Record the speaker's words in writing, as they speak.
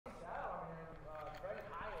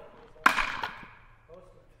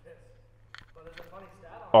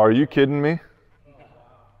Are you kidding me?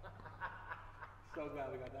 So glad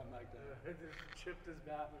we got that mic there. Just chipped his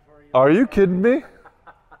bat before he... Are you kidding me?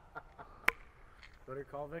 Better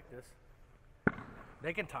call Victus.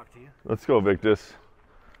 They can talk to you. Let's go, Victus.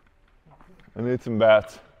 I need some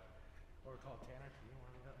bats. Or call Tanner.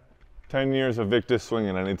 10 years of Victus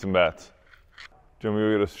swinging, I need some bats. Do you want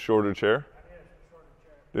me to get a shorter chair? I need a shorter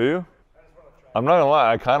chair. Do you? I just want to try. I'm not gonna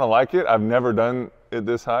lie, I kind of like it. I've never done it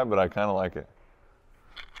this high, but I kind of like it.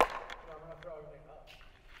 No, I'm going to throw everything up.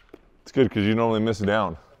 It's good because you normally miss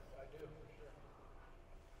down. I do, for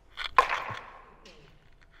sure.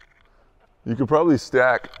 You could probably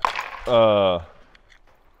stack the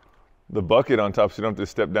bucket on top so you don't have to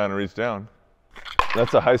step down and reach down.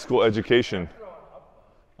 That's a high school education.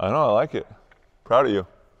 I know, I like it. Proud of you.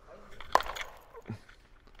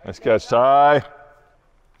 Nice catch, Ty.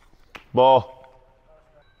 Ball.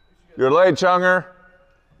 You're late, Chunger.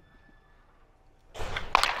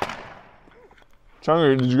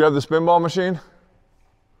 Chunger, did you grab the spin ball machine? No,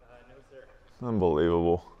 sir.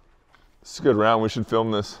 Unbelievable. This is a good round. We should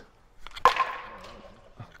film this.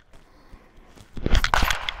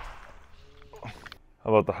 How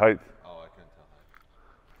about the height? Oh, I couldn't tell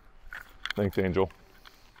that. Thanks, Angel.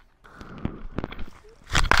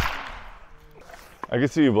 I could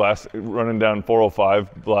see you running down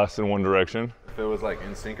 405, blast in one direction. If it was like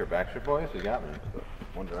NSYNC or Backstreet Boys, you got me. But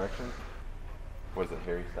One Direction. Was it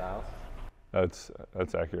Harry Styles? That's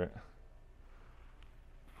accurate.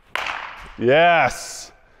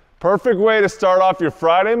 Yes! Perfect way to start off your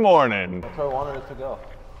Friday morning. That's where I wanted it to go.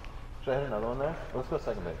 Should I hit another one there? Let's go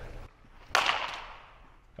second base.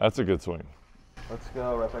 That's a good swing. Let's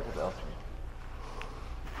go right back to the L Street.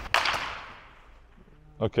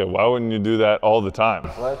 Okay, why wouldn't you do that all the time?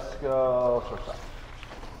 Let's go shortstop.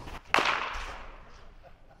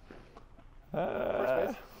 First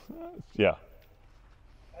base? Yeah.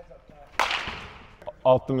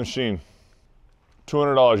 Off the machine.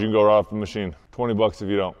 $200, you can go right off the machine. 20 bucks if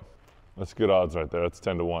you don't. That's good odds right there. That's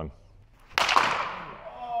 10 to 1.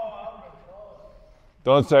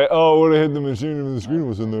 Don't say, oh, I would have hit the machine if the screen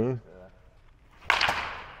was in there.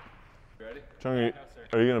 You ready? Chung, are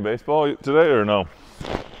you going to baseball today or no?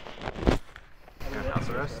 House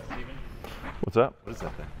arrest? What's that? What is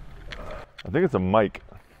that thing? I think it's a mic.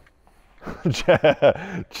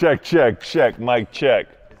 check, mic check.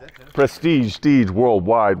 Prestige,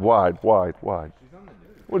 worldwide, wide.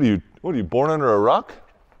 What are you born under a rock?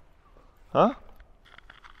 Huh?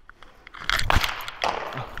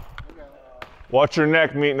 Watch your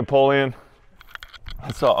neck, Meet Napoleon.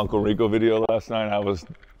 I saw Uncle Rico video last night. I was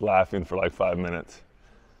laughing for like 5 minutes.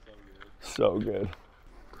 So good.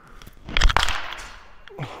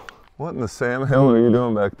 What in the Sam Hill are you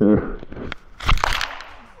doing back there?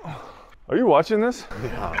 Are you watching this?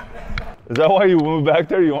 Yeah. Is that why you moved back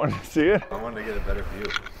there? You wanted to see it? I wanted to get a better view.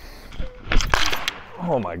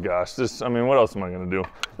 Oh my gosh, I mean, what else am I gonna do?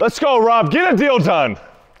 Let's go, Rob, get a deal done.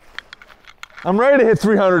 I'm ready to hit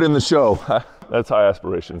 300 in the show. That's high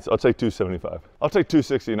aspirations. I'll take 275. I'll take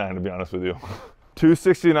 269 to be honest with you.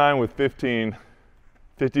 269 with 15,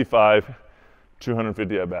 55,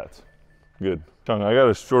 250 at bats. Good. Chung, I got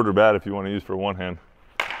a shorter bat if you want to use for one hand.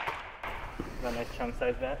 Is that a nice chunk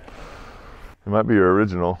size bat? It might be your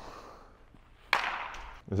original.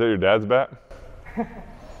 Is that your dad's bat?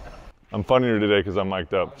 I'm funnier today because I'm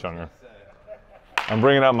mic'd up, Chunger. I'm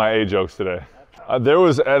bringing out my A jokes today. There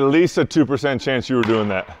was at least a 2% chance you were doing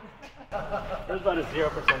that. There's about a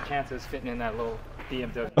 0% chance it was fitting in that little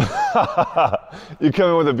BMW. You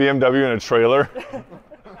come in with a BMW and a trailer?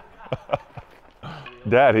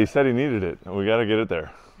 Dad, he said he needed it. We got to get it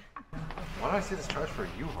there. Why do I see this charge for a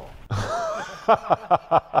U-Haul?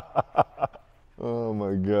 Oh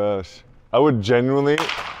my gosh. I would genuinely,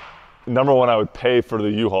 number one, I would pay for the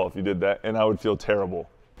U-Haul if you did that, and I would feel terrible.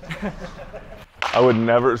 I would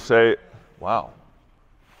never say, wow.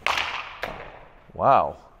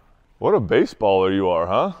 Wow. What a baseballer you are,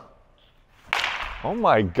 huh? Oh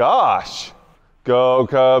my gosh. Go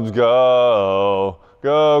Cubs, go.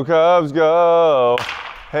 Go Cubs, go.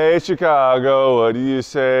 Hey Chicago, what do you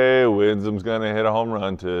say? Winsom's gonna hit a home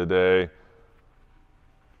run today.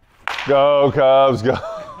 Go Cubs, go.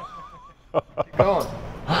 Keep going.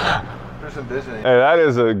 There's some visioning. Hey, that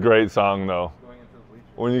is a great song though.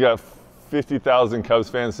 When you got 50,000 Cubs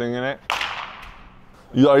fans singing it.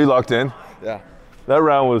 Are you locked in? Yeah.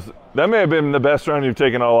 That may have been the best round you've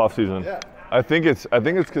taken all off season. Yeah. I think it's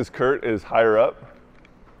because Kurt is higher up.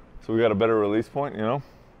 So we got a better release point, you know?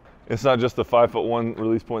 It's not just the 5'1"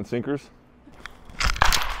 release point sinkers. 2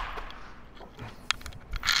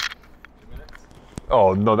 minutes?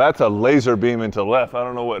 Oh no, that's a laser beam into left. I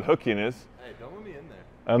don't know what hooking is. Hey, don't let me in there.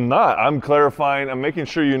 I'm not. I'm clarifying. I'm making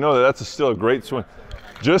sure you know that that's still a great swing.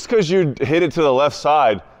 Just because you hit it to the left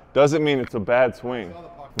side doesn't mean it's a bad swing.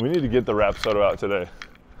 We need to get the Rapsodo out today.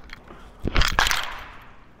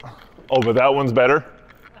 Oh, but that one's better?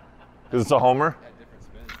 Because it's a homer?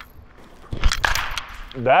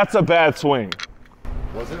 That's a bad swing.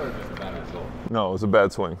 Was it or just a bad result? No, it was a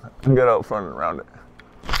bad swing. Get out front and around it.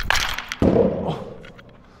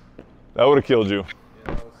 That would have killed you.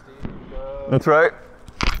 That's right.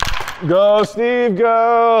 Go, Steve,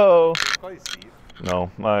 go!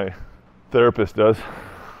 No, my therapist does.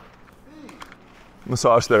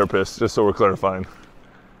 Massage therapist, just so we're clarifying.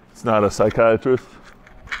 It's not a psychiatrist.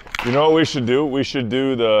 You know what we should do? We should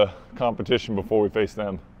do the competition before we face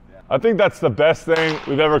them. I think that's the best thing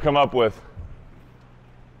we've ever come up with.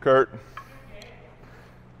 Kurt.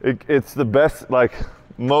 It's the best, like,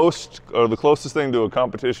 most, or the closest thing to a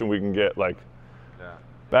competition we can get. Like,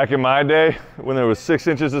 back in my day, when there was 6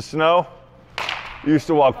 inches of snow, you used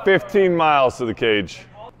to walk 15 miles to the cage.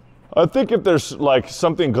 I think if there's like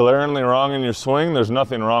something glaringly wrong in your swing, there's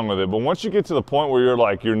nothing wrong with it. But once you get to the point where you're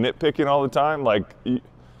nitpicking all the time, like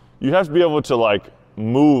you have to be able to like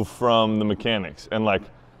move from the mechanics and like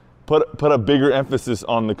put a bigger emphasis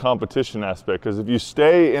on the competition aspect. Because if you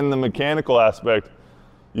stay in the mechanical aspect,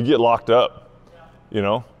 you get locked up, you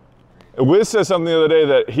know? Wiz said something the other day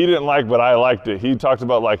that he didn't like, but I liked it. He talked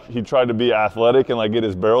about like he tried to be athletic and like get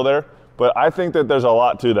his barrel there. But I think that there's a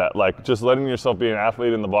lot to that, like just letting yourself be an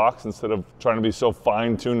athlete in the box instead of trying to be so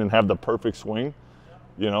fine-tuned and have the perfect swing,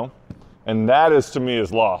 you know? And that is, to me,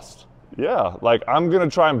 is lost. Yeah, like I'm gonna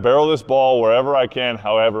try and barrel this ball wherever I can,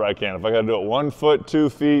 however I can. If I gotta do it 1 foot, 2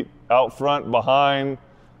 feet, out front, behind,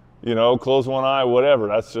 you know, close one eye, whatever.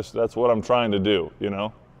 That's what I'm trying to do, you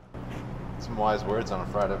know? Some wise words on a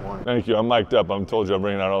Friday morning. Thank you, I'm mic'd up. I'm told you I'm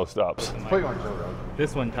bringing out all the stops. Put you on Joe Rogan.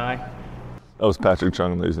 This one, Ty. That was Patrick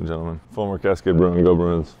Chung, ladies and gentlemen. Former Cascade Bruin, go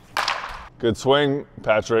Bruins. Good swing,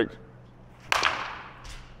 Patrick.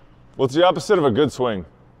 What's the opposite of a good swing?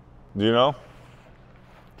 Do you know?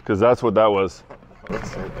 Because that's what that was.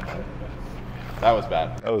 That was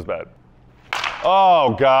bad. That was bad.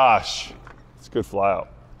 Oh, gosh. It's a good fly out.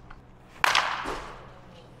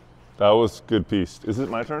 That was good piece. Is it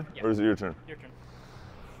my turn? Yep. Or is it your turn? Your turn.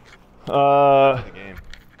 The game.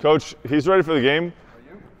 Coach, he's ready for the game.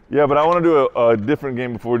 Yeah, but I want to do a different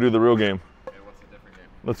game before we do the real game. Okay, what's the different game?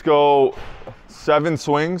 Let's go 7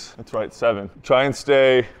 swings. That's right, 7. Try and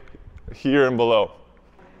stay here and below.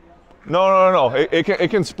 No. It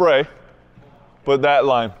can spray, but that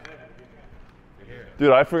line.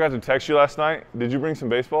 Dude, I forgot to text you last night. Did you bring some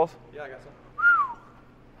baseballs? Yeah, I got some.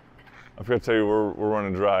 I forgot to tell you we're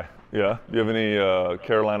running dry. Yeah. Do you have any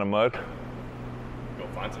Carolina mud? Go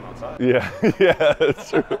find some outside. Yeah, yeah, that's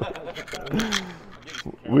true.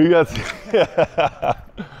 We got some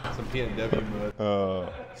P&W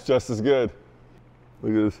mud. it's just as good.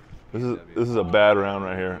 Look at this. This is a bad round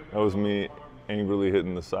right here. That was me angrily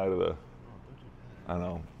hitting the side of the. I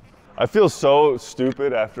know. I feel so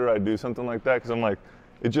stupid after I do something like that because I'm like,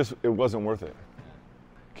 it wasn't worth it.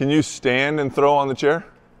 Can you stand and throw on the chair?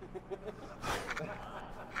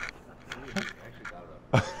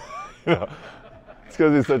 You know, it's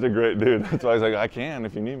because he's such a great dude. That's why he's like, I can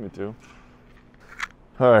if you need me to.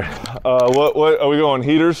 All right. What are we going?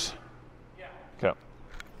 Heaters? Yeah. Okay.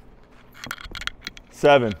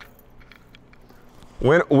 7.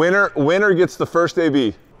 Winner gets the first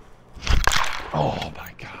AB. Oh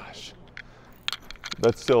my gosh.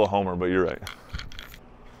 That's still a homer, but you're right.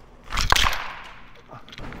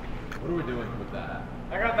 What are we doing with that?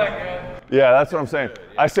 I got that good. Yeah, that's what I'm saying.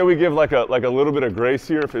 I say we give like a little bit of grace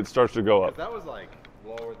here if it starts to go up. That was like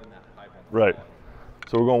lower than that pipe. Right.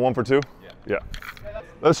 So we're going 1 for 2? Yeah. Yeah.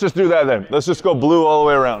 Let's just do that then. Let's just go blue all the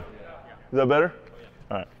way around. Is that better?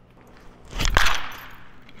 All right.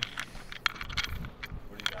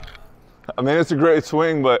 What do you got? I mean, it's a great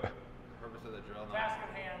swing, but Purpose of the drill now.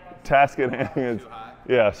 task at hand is,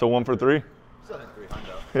 yeah, so 1 for 3? Still hit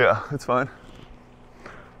 300. Yeah, it's fine.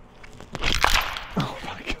 Oh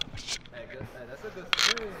my gosh. Hey, good. Hey, that's a good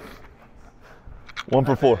swing. 1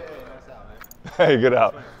 for 4. Hey, nice out, man. Hey, good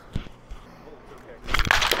out.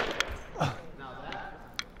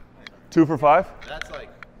 2 for 5? That's like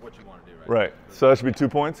what you want to do, right? Right. So that should be 2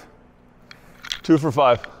 points. 2 for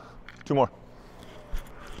 5. 2 more.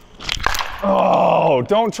 Oh,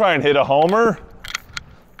 don't try and hit a homer.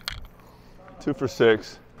 2 for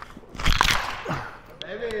 6.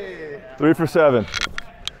 Baby. 3 for 7.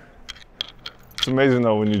 It's amazing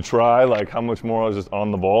though when you try, like how much more I was just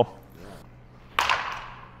on the ball.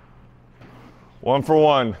 1 for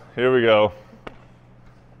 1. Here we go.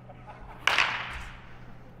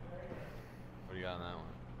 What do you got on that one?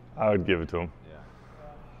 I would give it to him. Yeah.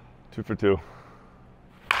 2 for 2.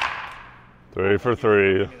 3 for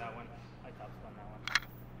 3. Give me that one. I top spun that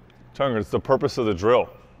one. Chunger, it's the purpose of the drill.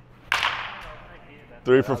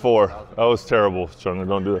 3 for 4. That was terrible, Chunger.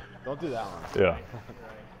 Don't do it. Don't do that one. Yeah.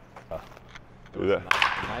 Do that.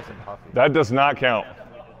 Nice and puffy. That does not count.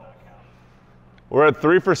 We're at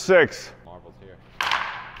 3 for 6. Marbles here.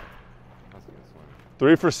 That's a good swing.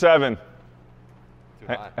 3 for 7. Too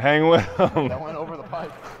high. Hang with him. That went over the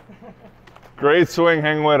pipe. Great swing,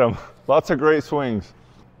 hang with him. Lots of great swings.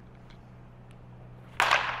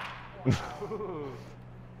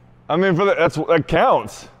 I mean, that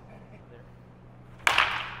counts.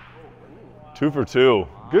 2 for 2.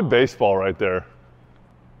 Good baseball right there.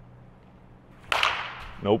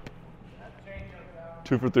 Nope.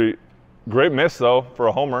 2 for 3. Great miss though for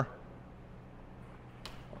a homer.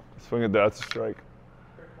 Swing at that, that's a strike.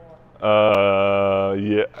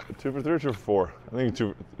 Yeah. 2 for 3 or 2 for 4? I think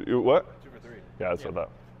 2. What? 2 for 3. Yeah, that's what I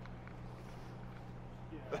thought.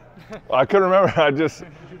 I couldn't remember. I just,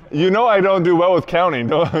 I don't do well with counting.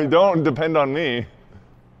 Don't depend on me.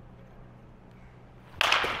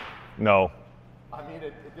 No. I mean,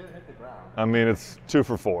 it didn't hit the ground. I mean, it's 2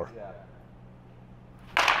 for 4. Yeah.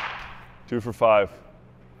 2 for 5.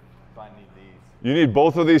 If I need these. You need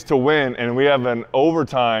both of these to win, and we have an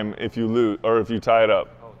overtime if you lose or if you tie it up.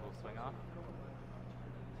 Oh, we'll swing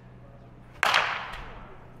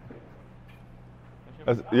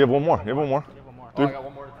off. You have one more. You have one more. Oh, I got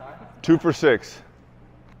one more to tie? 2 for 6.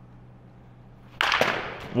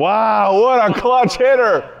 Wow, what a clutch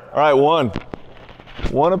hitter! All right, one.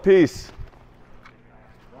 One apiece.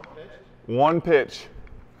 One pitch? One pitch.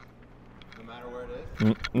 No matter where it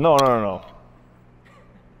is? No. It's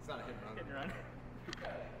not a hit and run.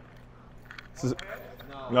 This is,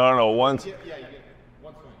 no. One. Yeah, you get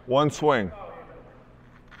one swing. One swing.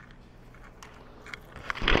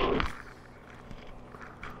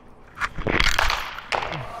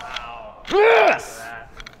 Yes!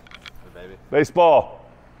 Good baby. Baseball.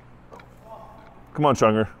 Come on,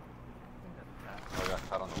 Chunger. Oh, I got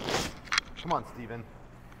cut on the wheel. Come on, Steven.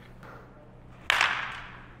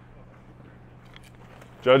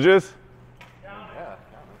 Judges? Yeah,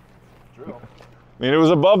 drill. I mean, it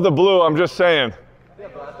was above the blue, I'm just saying. Yeah,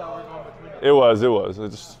 but I thought we were going between It was.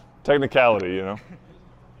 It's just technicality,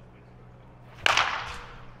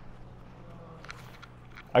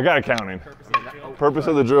 I got it counting. Purpose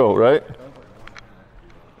of the drill, right?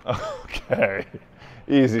 Okay.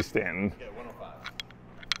 Easy, Stanton. Yeah, 105.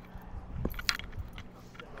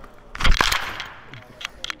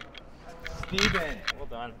 Steven. Well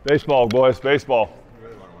done. Baseball, boys, baseball. You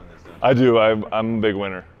really want to win this, don't I do. I'm a big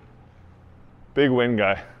winner. Big win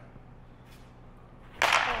guy.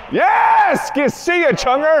 Yes! See ya,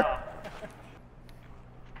 Chunger!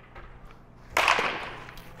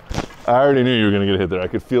 I already knew you were going to get a hit there. I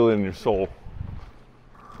could feel it in your soul.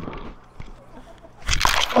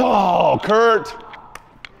 Oh, Kurt!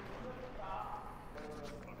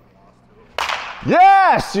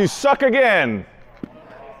 Yes! You suck again!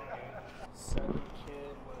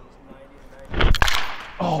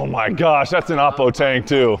 Oh my gosh, that's an Oppo tank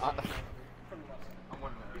too.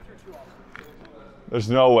 There's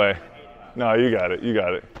no way. No, you got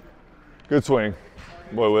it. Good swing.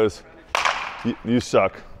 Boy, Wiz. You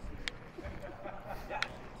suck.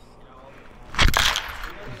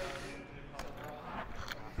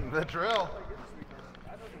 The drill.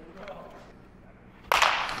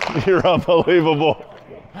 You're unbelievable.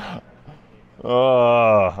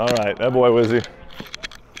 All right, that boy Wizzy.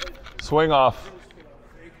 Swing off.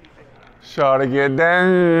 Shot to get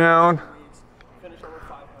down.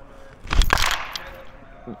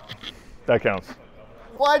 That counts.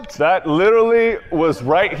 What? That literally was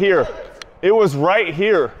right here. It was right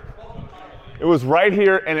here. It was right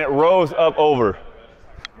here and it rose up over.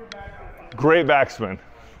 Great backspin.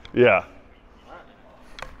 Yeah.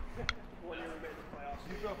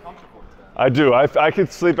 I do. I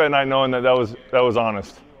could sleep at night knowing that was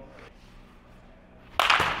honest.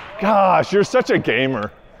 Gosh, you're such a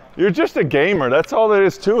gamer. You're just a gamer. That's all there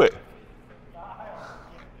is to it.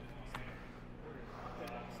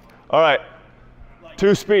 All right.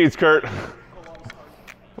 2 speeds, Kurt.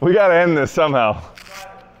 We got to end this somehow.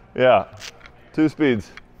 Yeah. 2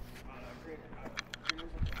 speeds.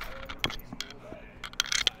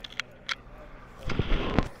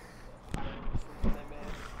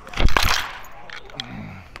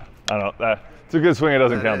 I don't know. It's a good swing. It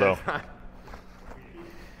doesn't count, though.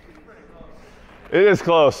 It is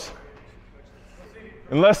close.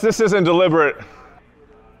 Unless this isn't deliberate.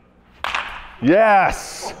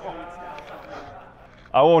 Yes!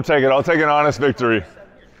 I won't take it. I'll take an honest victory.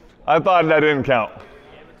 I thought that didn't count.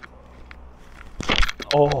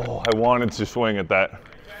 Oh, I wanted to swing at that.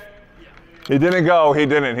 He didn't go. He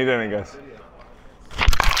didn't, guys.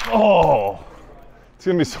 Oh, it's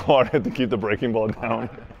gonna be so hard to keep the breaking ball down.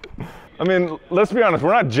 I mean, let's be honest,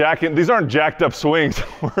 we're not jacking, these aren't jacked up swings.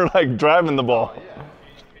 We're like driving the ball.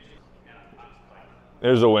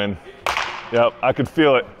 There's a win. Yep, I could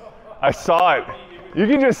feel it. I saw it. You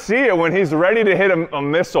can just see it when he's ready to hit a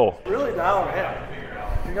missile. Really dialing it.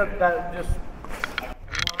 You got that just.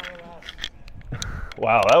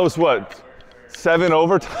 Wow, that was what, 7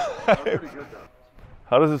 overtime?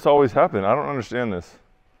 How does this always happen? I don't understand this.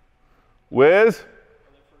 Wiz?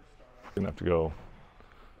 Gonna have to go.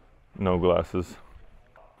 No glasses.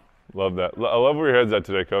 Love that. I love where your head's at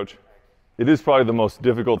today, Coach. It is probably the most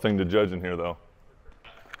difficult thing to judge in here, though.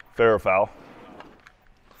 Fair or foul?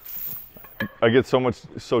 I get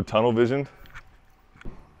so tunnel visioned.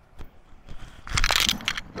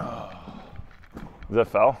 Is that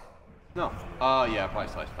foul? No. Yeah,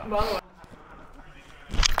 probably slice foul.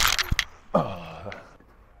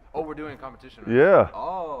 Oh, we're doing a competition. Right? Yeah.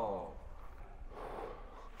 Oh.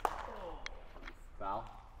 Foul.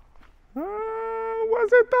 Was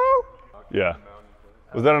it though? Yeah.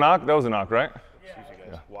 Was that a knock? That was a knock, right?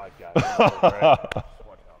 Yeah. Wide guy.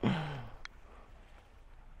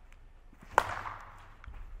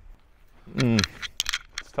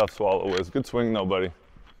 It's a tough swallow, Wiz. Good swing though, buddy. I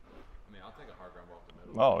mean, I'll take a hard ground ball up the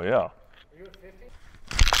middle. Oh, yeah. Are you at 50?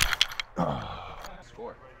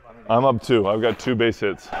 Score. I'm up 2. I've got 2 base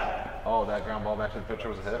hits. Oh, that ground ball back to the pitcher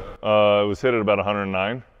was a hit? It was hit at about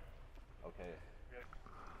 109. Okay.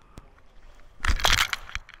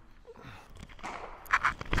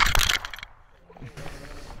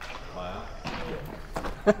 Wow.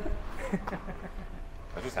 I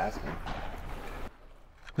was just asking.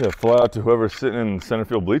 Yeah, fly out to whoever's sitting in center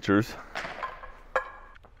field bleachers.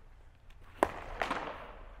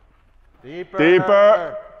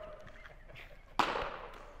 Deeper.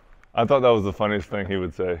 I thought that was the funniest thing he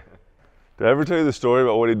would say. Did I ever tell you the story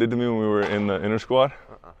about what he did to me when we were in the inter squad?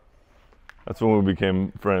 That's when we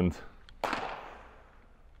became friends.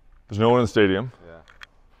 There's no one in the stadium. Yeah.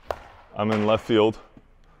 I'm in left field.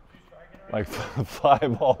 Like fly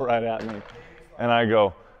ball right at me. And I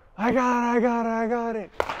go, I got it.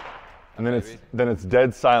 And then it's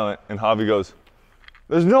dead silent and Javi goes,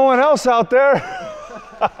 there's no one else out there.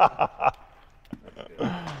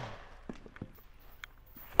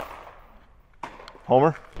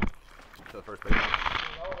 Homer? To the first base.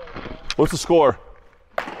 What's the score?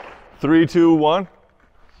 3-2-1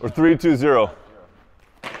 or 3-2-0?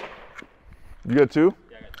 You got 2?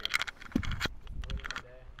 Yeah, I got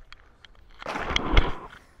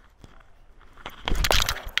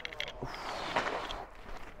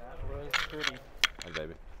 2. Hey,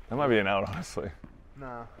 baby. That might be an out, honestly.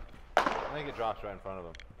 No. I think it drops right in front of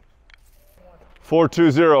him.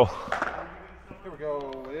 4-2-0. Here we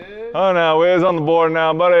go, Wiz. Oh, now Wiz on the board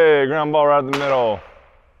now, buddy. Ground ball right in the middle.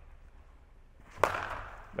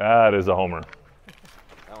 That is a homer.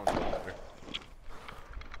 That one's better.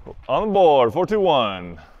 On the board,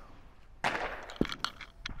 4-2-1.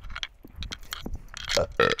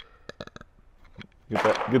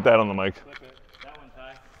 Get that on the mic. Flip it. That one,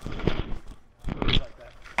 Ty. Like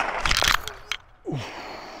that.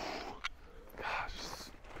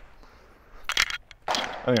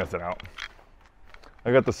 I think that's an out.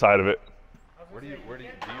 I got the side of it. Do you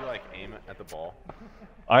like aim at the ball?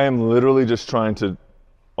 I am literally just trying to,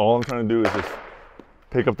 all I'm trying to do is just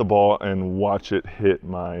pick up the ball and watch it hit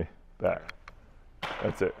my back.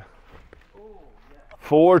 That's it.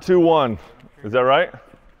 4-2-1. Is that right?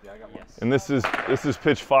 Yeah, I got one. And this is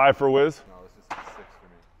pitch 5 for Wiz? No, this is 6 for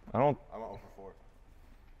me. I don't, I went 0 for 4.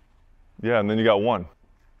 yeah, and then you got 1.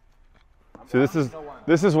 See, this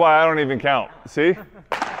is why I don't even count. See?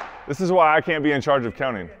 This is why I can't be in charge of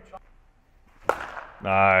counting.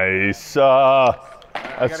 Nice.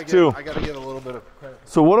 That's 2. I gotta give a little bit of credit.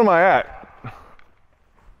 So what am I at?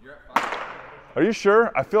 You're at 5. Are you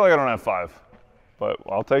sure? I feel like I don't have 5, but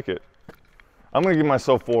I'll take it. I'm gonna give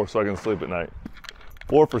myself 4 so I can sleep at night.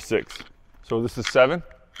 4 for 6. So this is 7,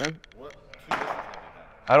 then? What 2 dishes have you had?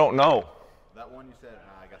 I don't know. That one you said,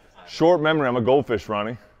 I got this. Short memory, I'm a goldfish,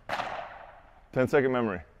 Ronnie. 10-second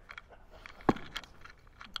memory.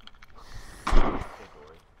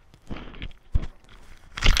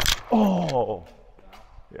 Oh,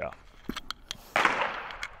 yeah.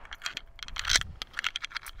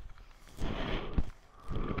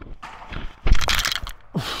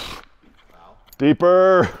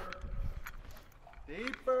 Deeper.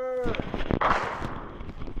 Deeper.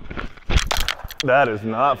 That is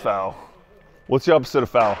not foul. What's the opposite of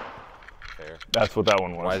foul? Fair. That's what that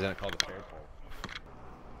one was. Why isn't it called a fair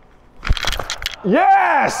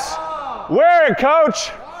Yes! Wear it,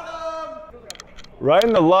 coach! Right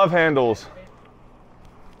in the love handles.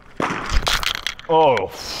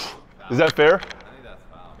 Oh, is that fair? I think that's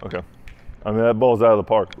foul. Okay. I mean, that ball's out of the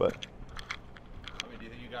park, but. I mean, do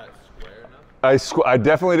you think you got it square enough? I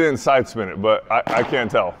definitely didn't side spin it, but I can't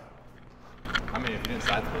tell. I mean, if you didn't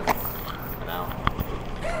side spin it, it's an out.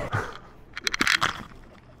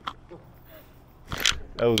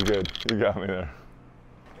 That was good. You got me there.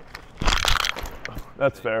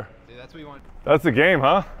 That's fair. See, that's what you want. That's the game,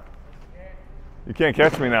 huh? You can't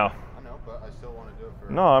catch me now. I know, but I still want to do it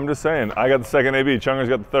for. No, I'm just saying. I got the second AB. Chunger's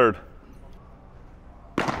got the third.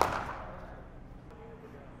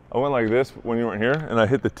 I went like this when you weren't here, and I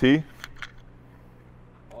hit the tee.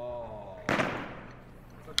 Oh.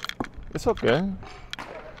 It's okay.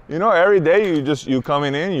 You know, every day you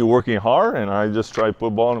coming in, you working hard, and I just try to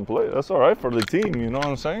put ball in play. That's all right for the team. You know what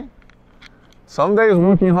I'm saying? Some days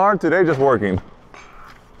working hard, today just working.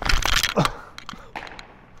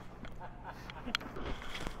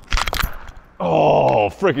 Oh,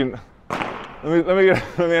 freaking! Let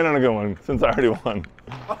me end on a good one since I already won.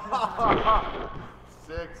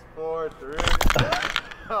 6, 4, 3.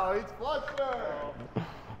 Oh, he's fluster.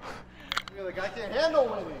 You're like, I can't handle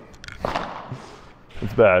winning.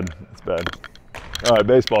 It's bad. It's bad. All right,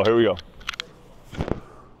 baseball. Here we go.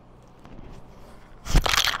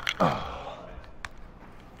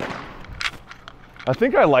 I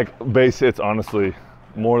think I like base hits, honestly,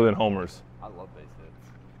 more than homers. I love base hits.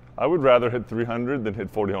 I would rather hit 300 than hit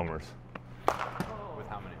 40 homers. With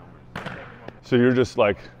how many homers? So you're just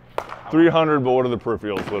like 300, but what are the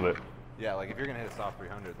peripherals with it? Yeah, like if you're gonna hit a soft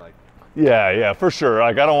 300, like. Yeah, for sure.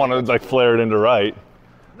 Like I don't want to like flare it into right.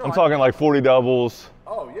 No, I'm talking like 40 doubles.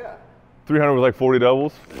 Oh yeah. 300 with like 40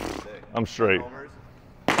 doubles. Sick. I'm straight. Homers.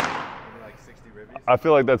 Maybe like 60 ribbies. I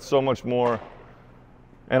feel like that's so much more.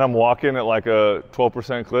 And I'm walking at like a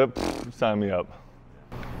 12% clip. Sign me up.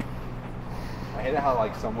 I hate it how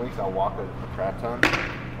like some weeks I'll walk a crap ton,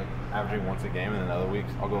 like averaging once a game, and then other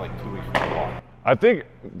weeks I'll go like 2 weeks without walking. I think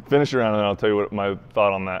finish around and I'll tell you what my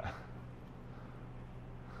thought on that.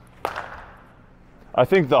 I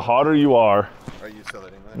think the hotter you are. Are you still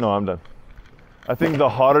hitting that? No, I'm done. I think the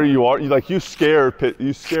hotter you are, you scare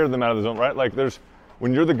them out of the zone, right? Like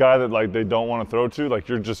when you're the guy that like they don't want to throw to, like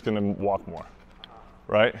you're just gonna walk more,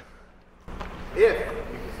 right? If you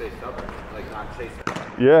can stay stubborn, like not chase it.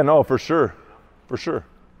 Yeah, no, for sure, for sure.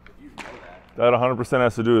 If you know That 100%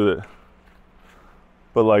 has to do with it.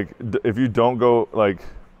 But like, if you don't go, like,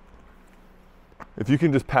 if you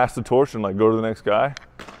can just pass the torch and like go to the next guy,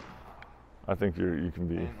 I think you can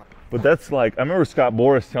be. But that's like, I remember Scott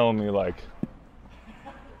Boras telling me like,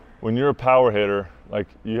 when you're a power hitter, like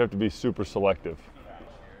you have to be super selective.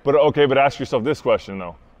 But okay, but ask yourself this question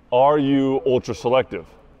though: are you ultra selective?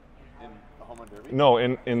 In a home run derby? No,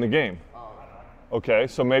 in the game. Okay,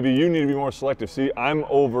 so maybe you need to be more selective. See, I'm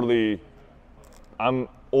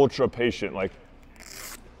ultra patient. Like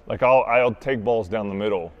I'll take balls down the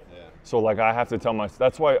middle. Yeah. So like I have to tell myself,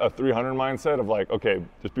 that's why a 300 mindset of like, okay,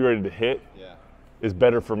 just be ready to hit is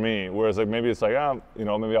better for me. Whereas like maybe it's like,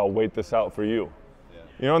 maybe I'll wait this out for you. Yeah.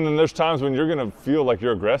 You know, and then there's times when you're gonna feel like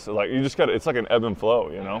you're aggressive. Like you just gotta, it's like an ebb and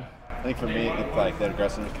flow, you know? I think for me, it's like that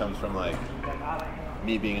aggressiveness comes from like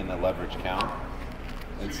me being in the leverage count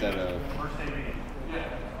instead of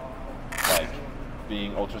like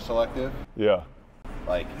being ultra selective. Yeah.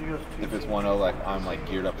 Like if it's 1-0, like I'm like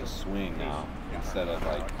geared up to swing now instead of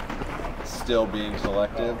like still being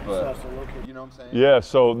selective, but you know what I'm saying? Yeah,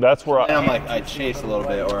 so that's where And I'm like, I chase a little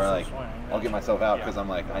bit, or like I'll get myself out because I'm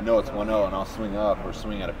like, I know it's 1-0 and I'll swing up or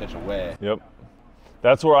swing at a pitch away. Yep.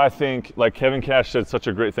 That's where I think, like Kevin Cash said such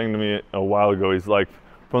a great thing to me a while ago. He's like,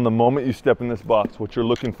 from the moment you step in this box, what you're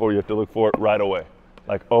looking for, you have to look for it right away.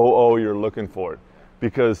 Like, you're looking for it.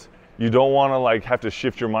 Because you don't want to like have to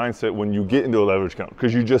shift your mindset when you get into a leverage count.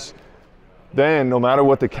 Because you just, then no matter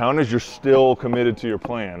what the count is, you're still committed to your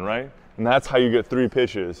plan, right? And that's how you get 3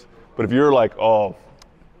 pitches. But if you're like,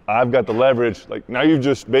 I've got the leverage, like now you've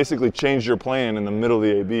just basically changed your plan in the middle of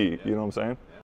the AB, you know what I'm saying?